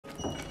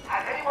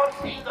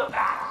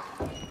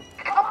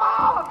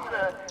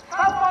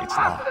It's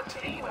locked.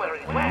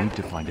 I need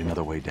to find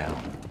another way down.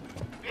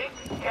 Big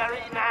scary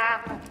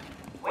man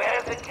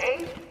wears a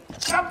cape,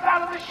 comes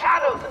out of the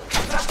shadows and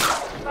comes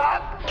up with the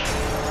sun.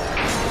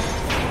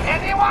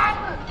 Anyone?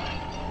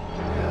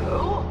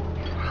 No?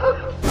 Good!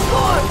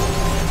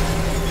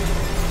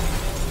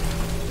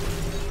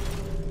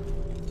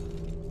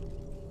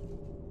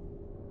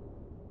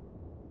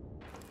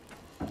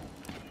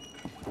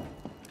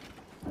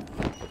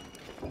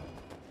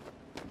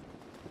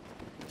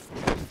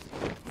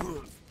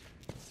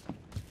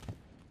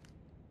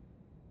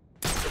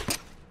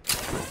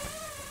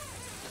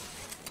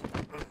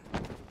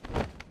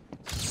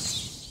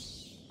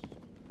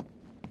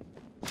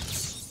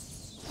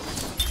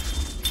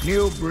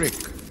 New brick,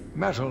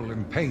 metal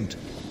and paint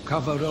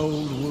covered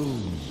old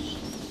wounds.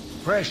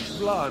 Fresh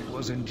blood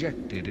was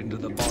injected into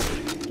the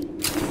body.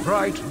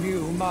 Bright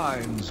new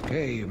minds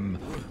came,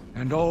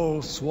 and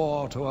all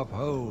swore to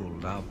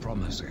uphold our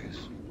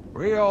promises.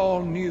 We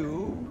all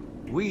knew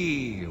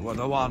we were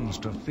the ones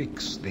to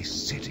fix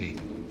this city,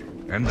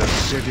 and the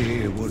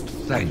city would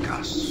thank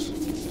us.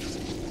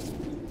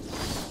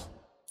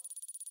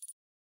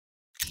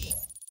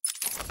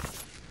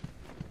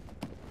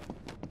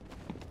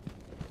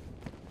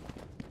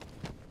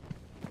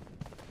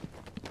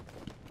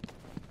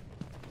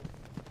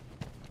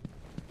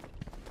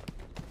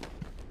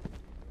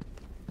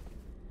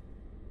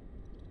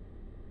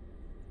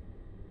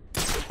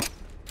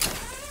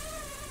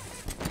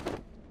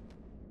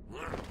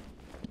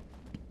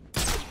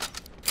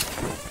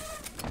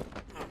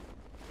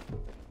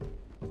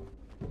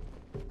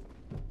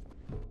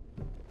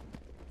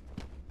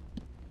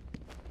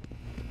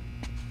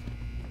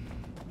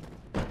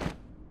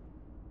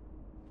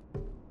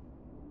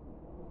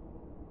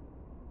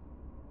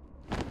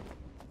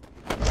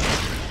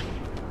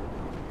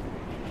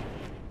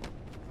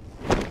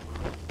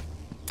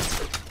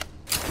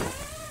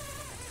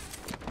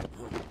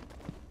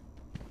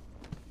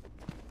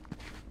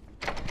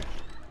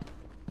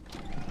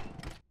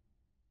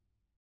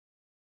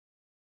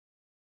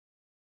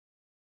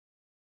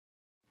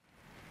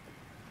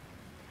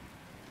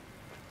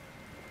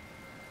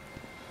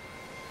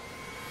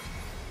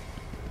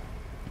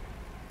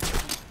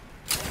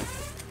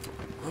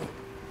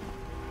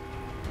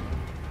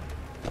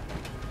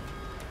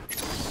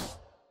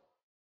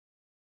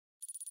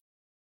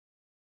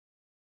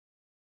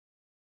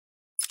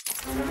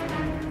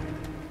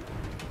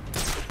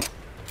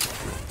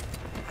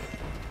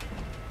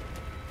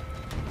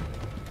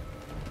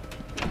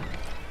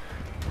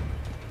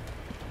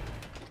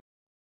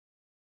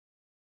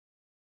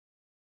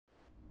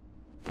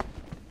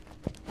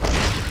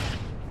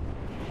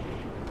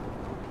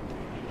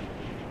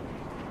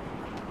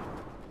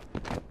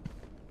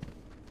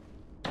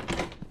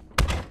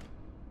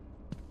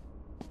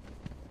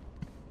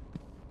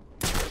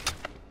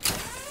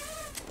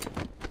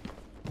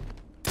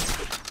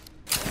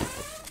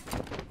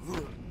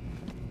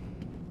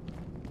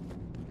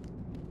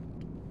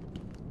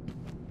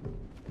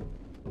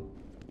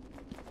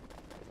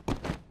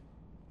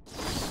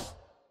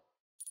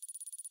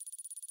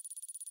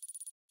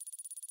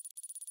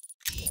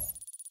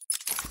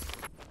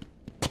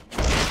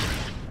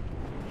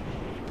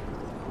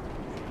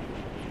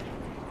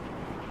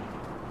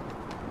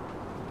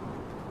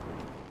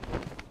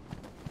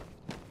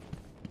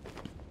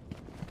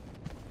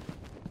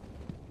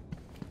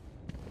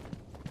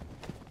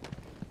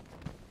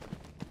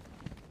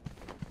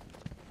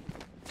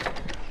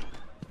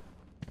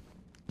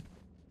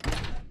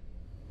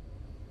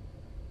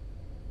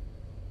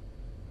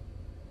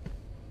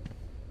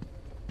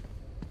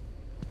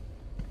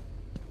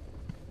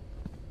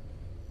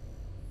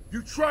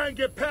 You try and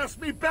get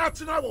past me,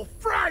 Bats, and I will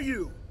fry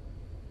you!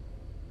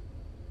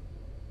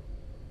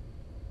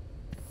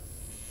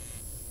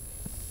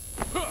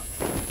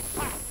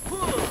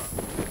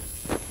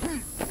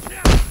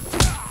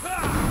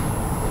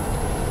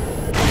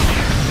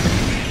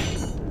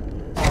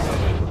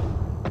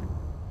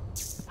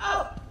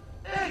 Oh,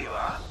 there you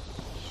are.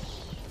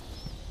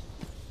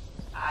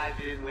 I've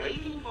been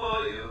waiting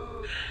for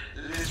you.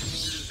 Listen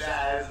to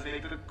Zaz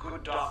make the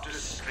good doctor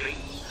scream.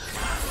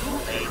 Who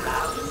made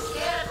out in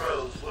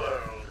Scarecrow's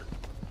world?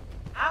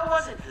 How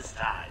was it this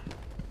time?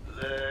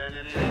 Learn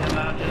anything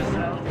about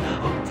yourself?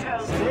 Oh, tell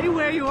me. Stay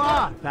where you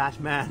are,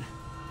 Batman.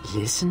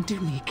 Listen to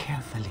me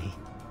carefully.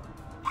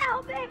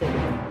 Help me!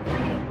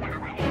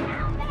 Somebody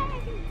help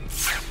me!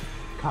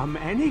 Come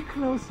any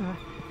closer,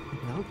 and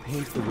I'll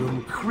paint the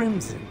room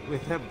crimson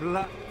with her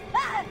blood.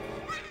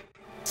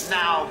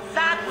 Now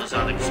that was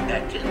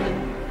unexpected.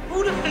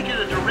 Who'd have figured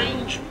a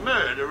deranged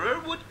murderer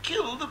would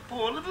kill the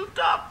poor little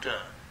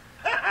doctor?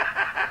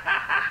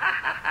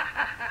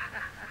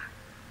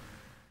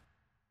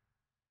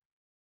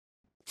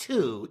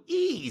 Too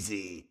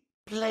easy.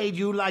 Played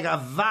you like a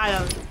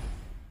vile...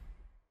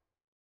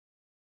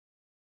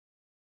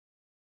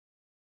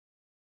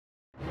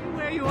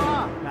 Where you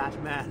are,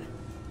 Batman.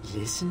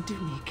 Listen to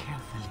me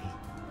carefully.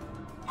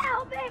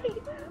 Help me!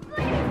 Please,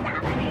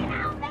 somebody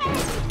help me!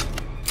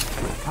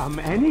 Come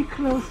any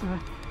closer,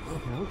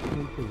 They'll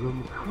paint the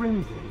room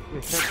crimson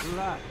with her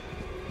blood.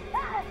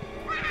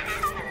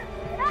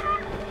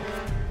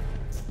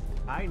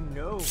 I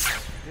know she's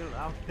still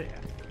out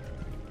there.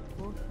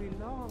 Won't be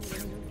long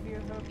when you hear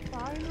her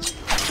final song.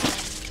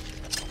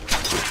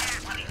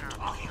 What are you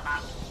talking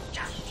about?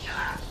 Just kill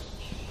her.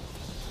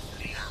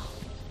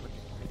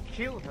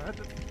 Kill her,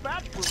 the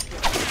bat will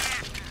kill her.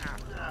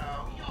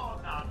 No,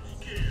 you're not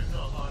scared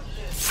of a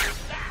little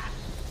bat,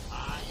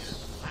 are you,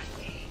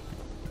 Mikey?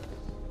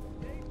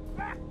 Stay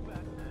back,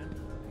 Batman.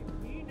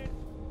 I mean it.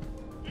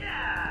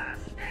 Yeah,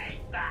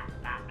 stay back,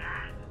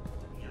 Batman.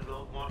 You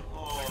don't want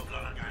more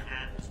blood on your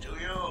hands, do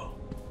you?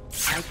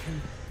 I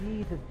can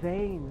see the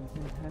veins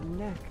in her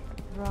neck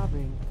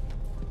throbbing.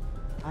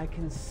 I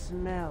can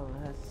smell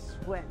her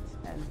sweat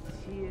and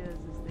tears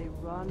as they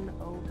run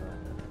over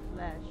her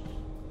flesh.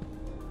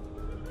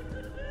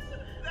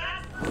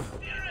 That's the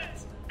spirit!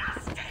 Now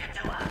stick it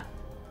to her!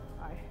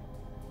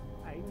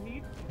 I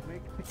need to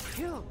make the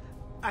kill.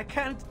 I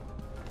can't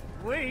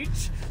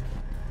wait.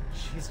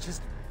 She's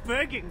just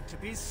begging to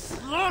be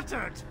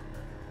slaughtered.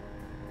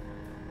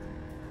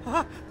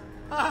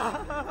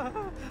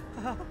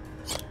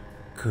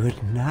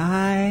 Good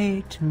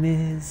night,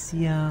 Miss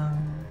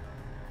Young.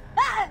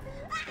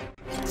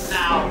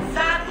 Now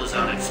that was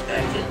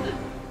unexpected.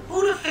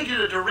 Who'd have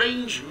figured a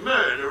deranged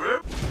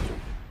murderer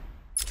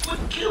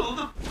would kill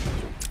the...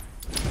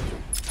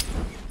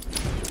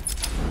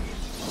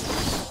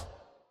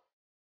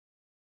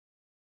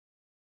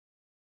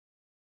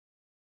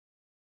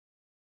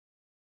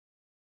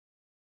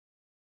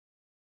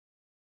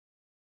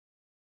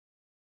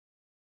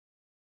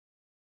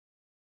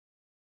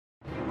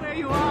 Where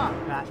you are,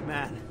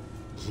 Batman.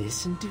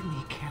 Listen to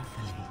me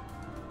carefully.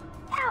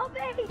 Help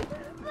me!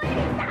 Please,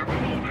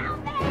 somebody help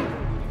me!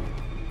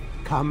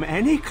 Come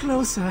any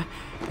closer,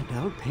 and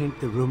I'll paint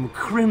the room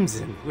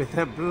crimson with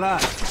her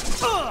blood.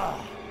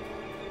 Ugh!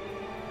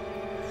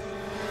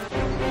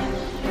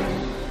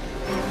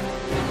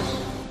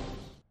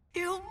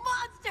 You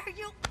monster!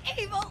 You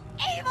evil,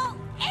 evil,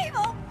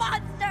 evil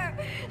monster!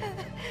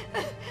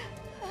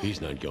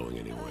 He's not going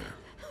anywhere.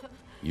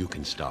 You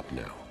can stop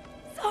now.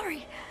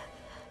 Sorry.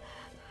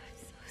 I'm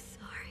so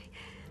sorry.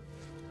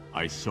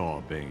 I saw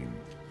Bane.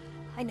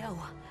 I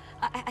know.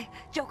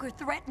 Joker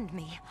threatened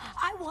me.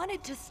 I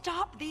wanted to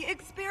stop the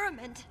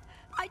experiment.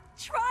 I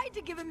tried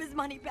to give him his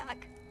money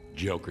back.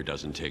 Joker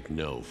doesn't take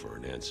no for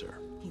an answer.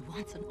 He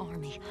wants an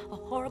army, a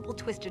horrible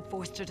twisted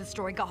force to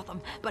destroy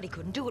Gotham, but he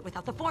couldn't do it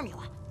without the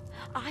formula.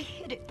 I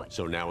hid it, but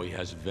So now he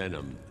has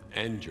Venom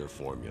and your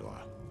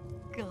formula.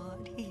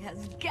 God, he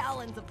has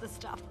gallons of the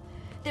stuff.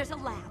 There's a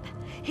lab,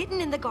 hidden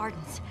in the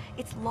gardens.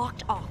 It's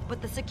locked off,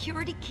 but the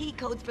security key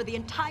codes for the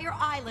entire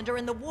island are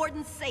in the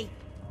warden's safe.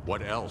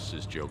 What else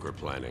is Joker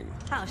planning?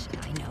 How should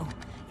I know?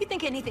 You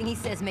think anything he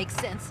says makes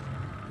sense?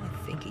 I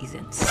think he's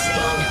insane.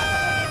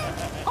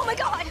 Oh my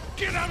God!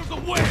 Get out of the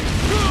way!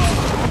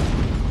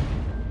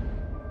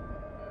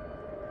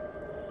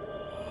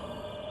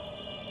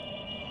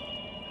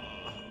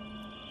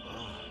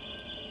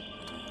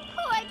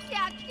 Poor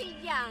Dr.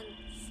 Young.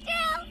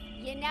 Still,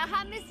 you know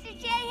how Mr.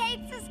 J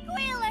hates a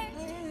squealer.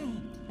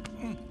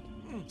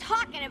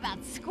 Talking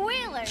about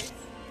squealers.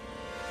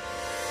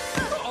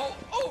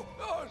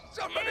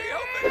 Somebody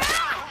help me!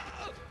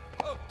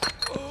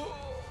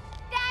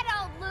 That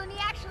old loony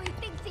actually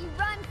thinks he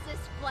runs this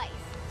place.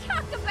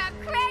 Talk about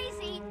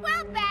crazy.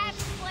 Well, bad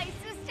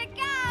places to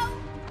go.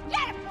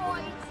 Get it,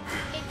 boys.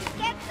 If he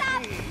gets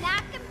up,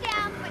 knock him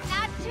down, but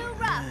not too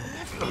rough.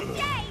 Mr.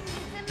 J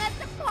needs him at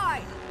the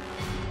party.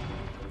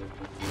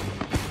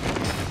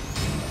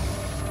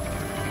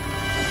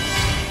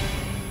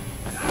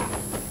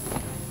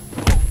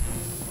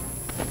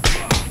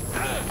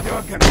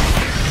 You're gonna...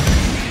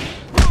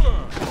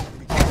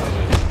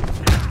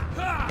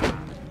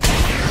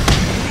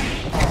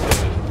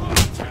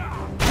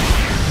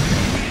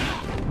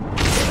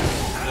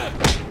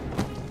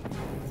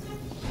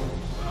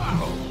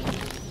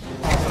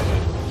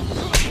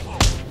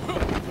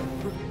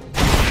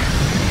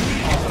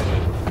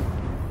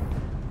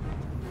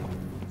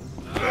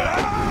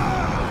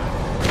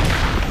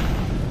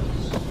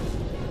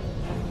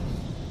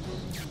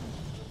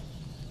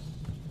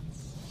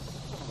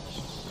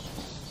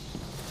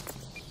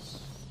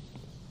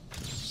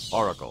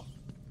 Oracle.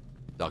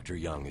 Dr.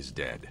 Young is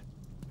dead.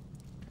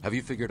 Have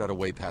you figured out a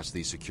way past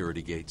these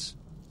security gates?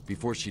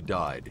 Before she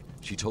died,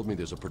 she told me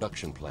there's a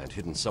production plant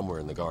hidden somewhere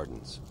in the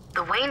gardens.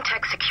 The Wayne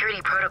Tech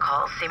security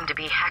protocols seem to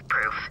be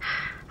hack-proof.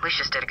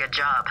 Lucius did a good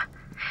job.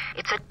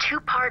 It's a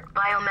two-part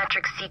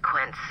biometric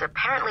sequence,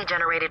 apparently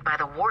generated by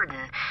the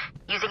Warden,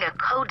 using a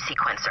code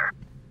sequencer.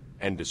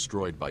 And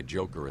destroyed by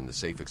Joker in the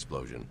safe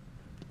explosion.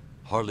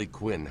 Harley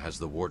Quinn has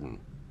the Warden,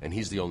 and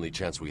he's the only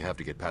chance we have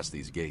to get past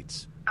these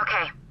gates.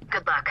 Okay,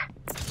 good luck.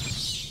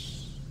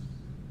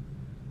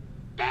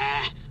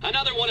 Bah,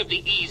 another one of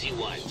the easy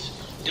ones.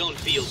 Don't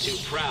feel too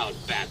proud,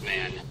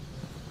 Batman.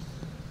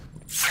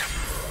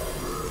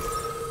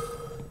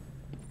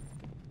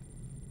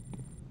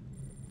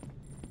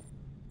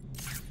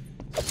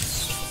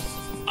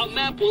 A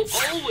map will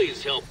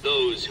always help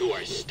those who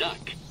are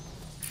stuck.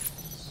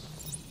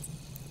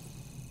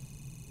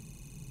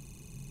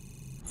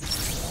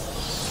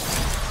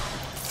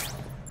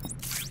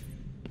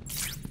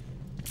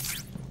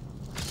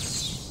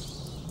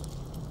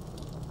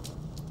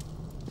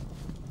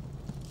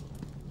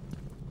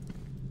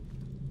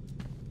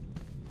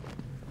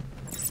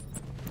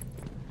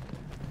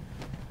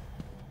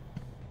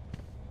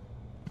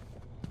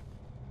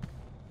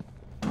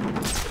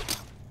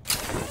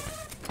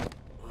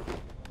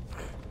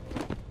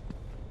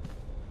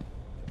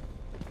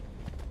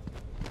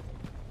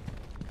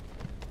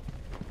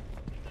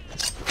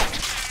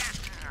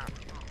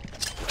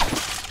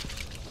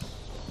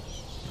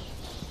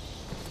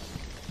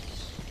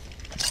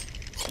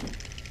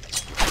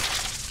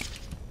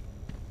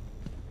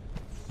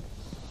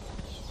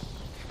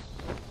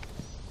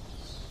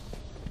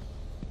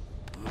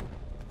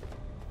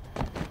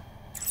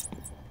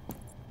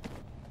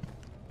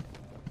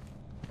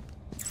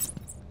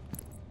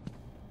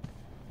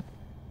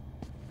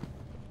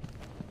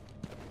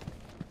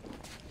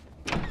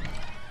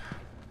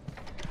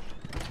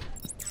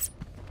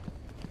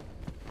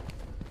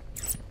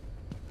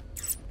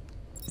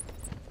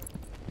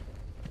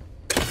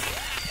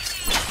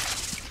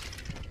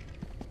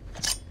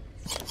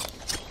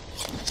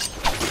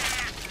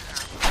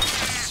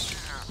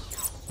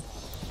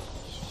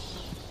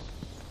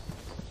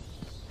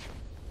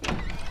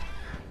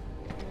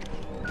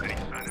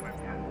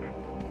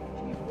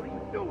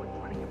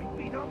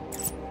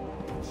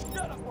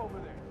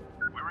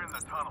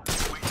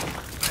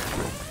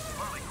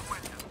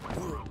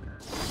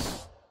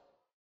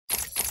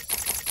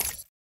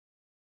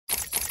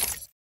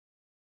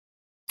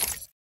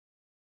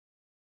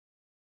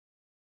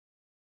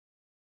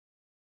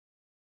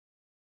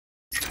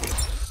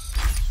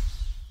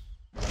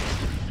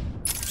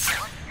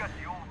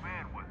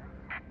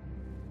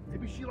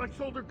 Maybe she likes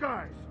older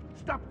guys.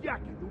 Stop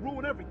yakking, you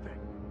ruin everything.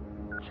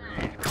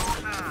 Jeez,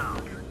 calm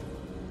down.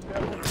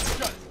 Everyone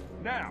shut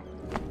now.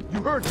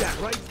 You heard that,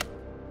 right?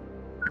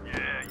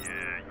 Yeah,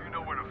 you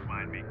know where to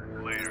find me.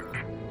 Later.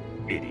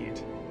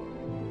 Idiot.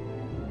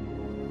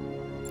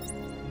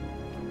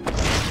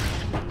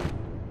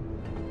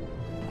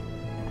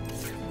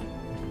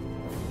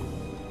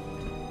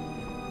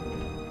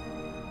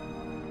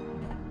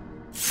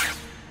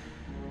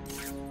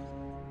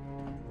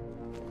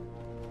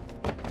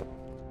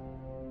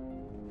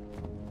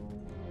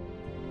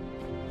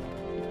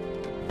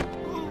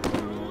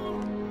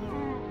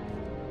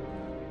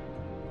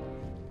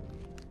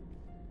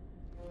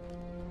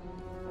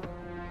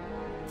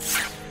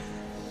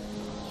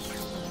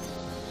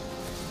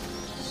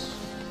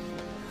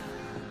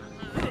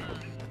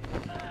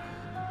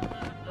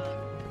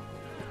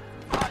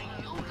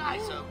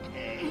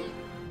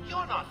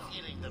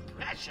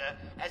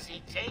 As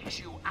he takes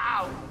you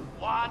out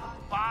one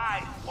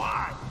by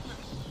one.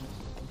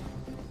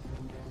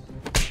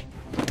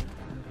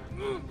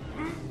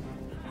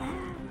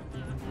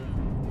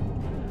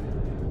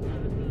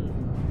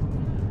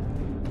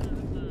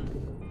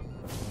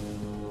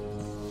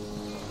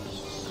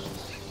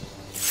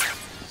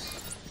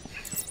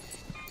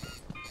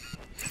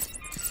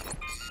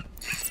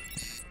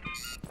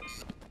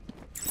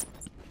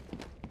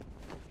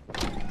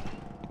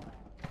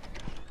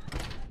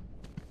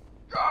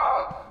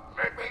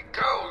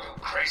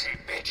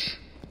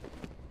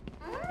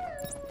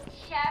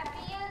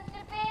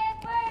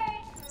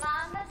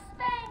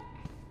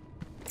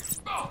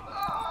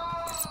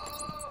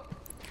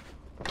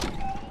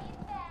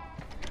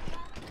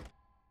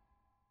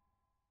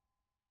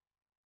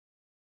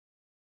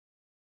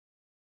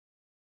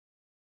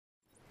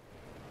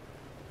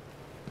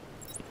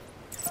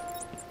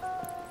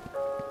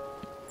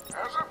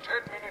 As of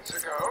 10 minutes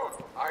ago,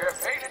 I have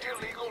made it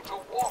illegal to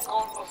walk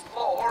on the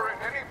floor in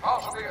any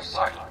part of the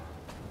asylum.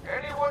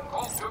 Anyone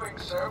caught doing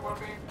so will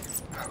be...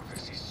 Oh,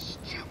 this is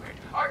stupid.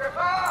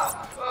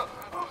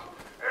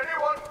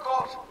 Anyone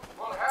caught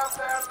will have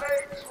their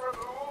legs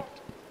removed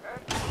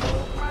and the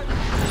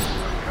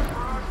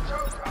Emperor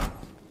Joker.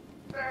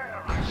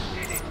 There, I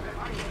did it.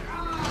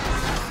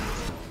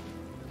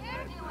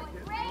 You're doing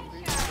great,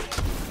 Charlie.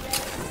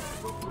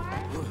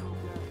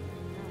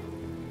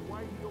 Why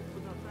you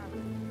open up that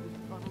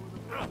tunnel in the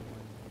front?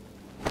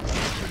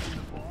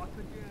 The boss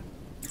again?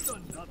 You've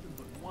done nothing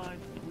but whine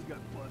since we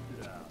got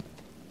busted out.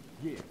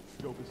 Yeah,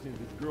 Joker sends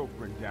his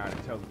girlfriend down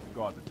and tells us to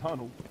guard the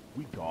tunnel,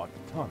 we guard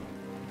the tunnel.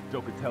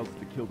 Joker tells us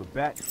to kill the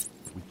bat,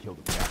 we kill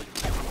the bat.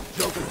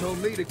 Joker told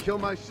me to kill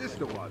my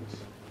sister once.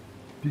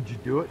 Did you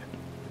do it?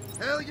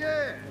 Hell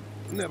yeah!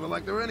 Never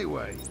liked her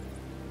anyway.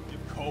 You're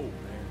cold,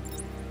 man.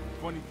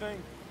 Funny thing,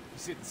 he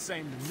said the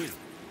same to me.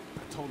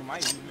 I told him I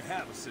didn't even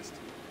have a sister.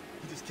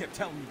 He just kept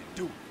telling me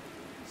to do it.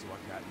 So I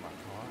got in my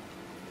car,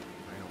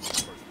 ran on the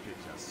first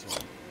bitch I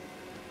saw.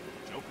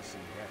 Joker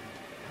seemed happy.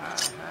 Ha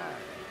ha.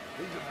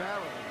 He's a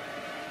barrel.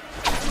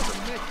 He's a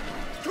mission.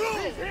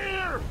 He's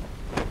here!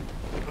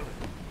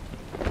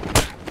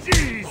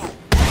 Jeez!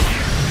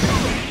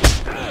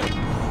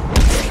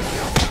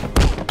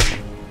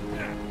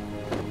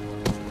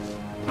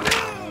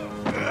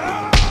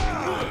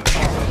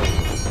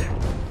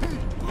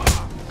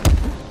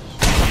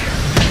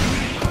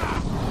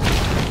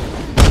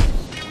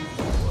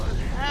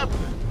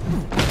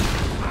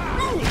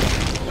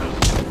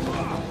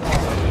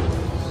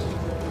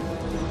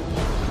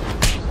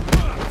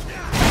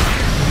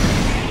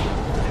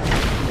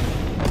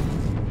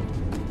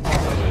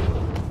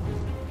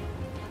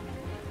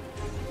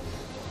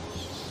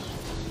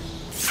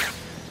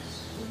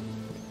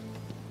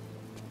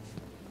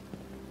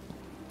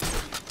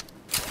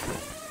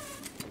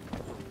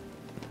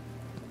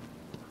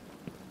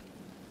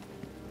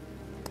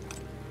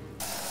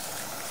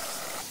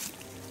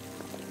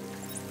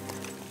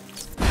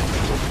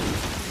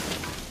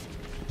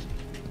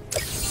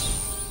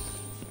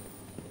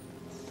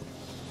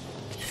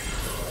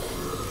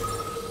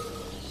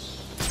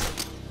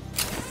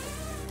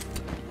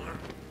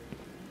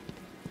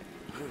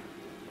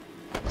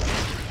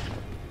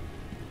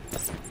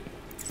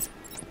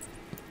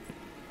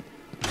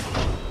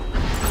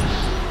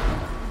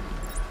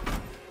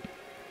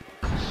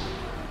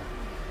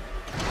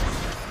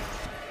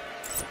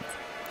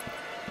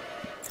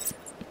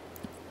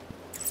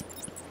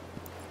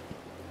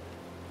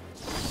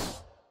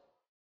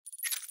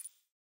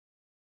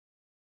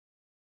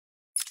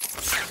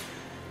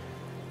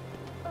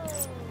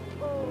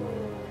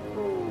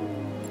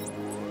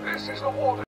 This is the warden.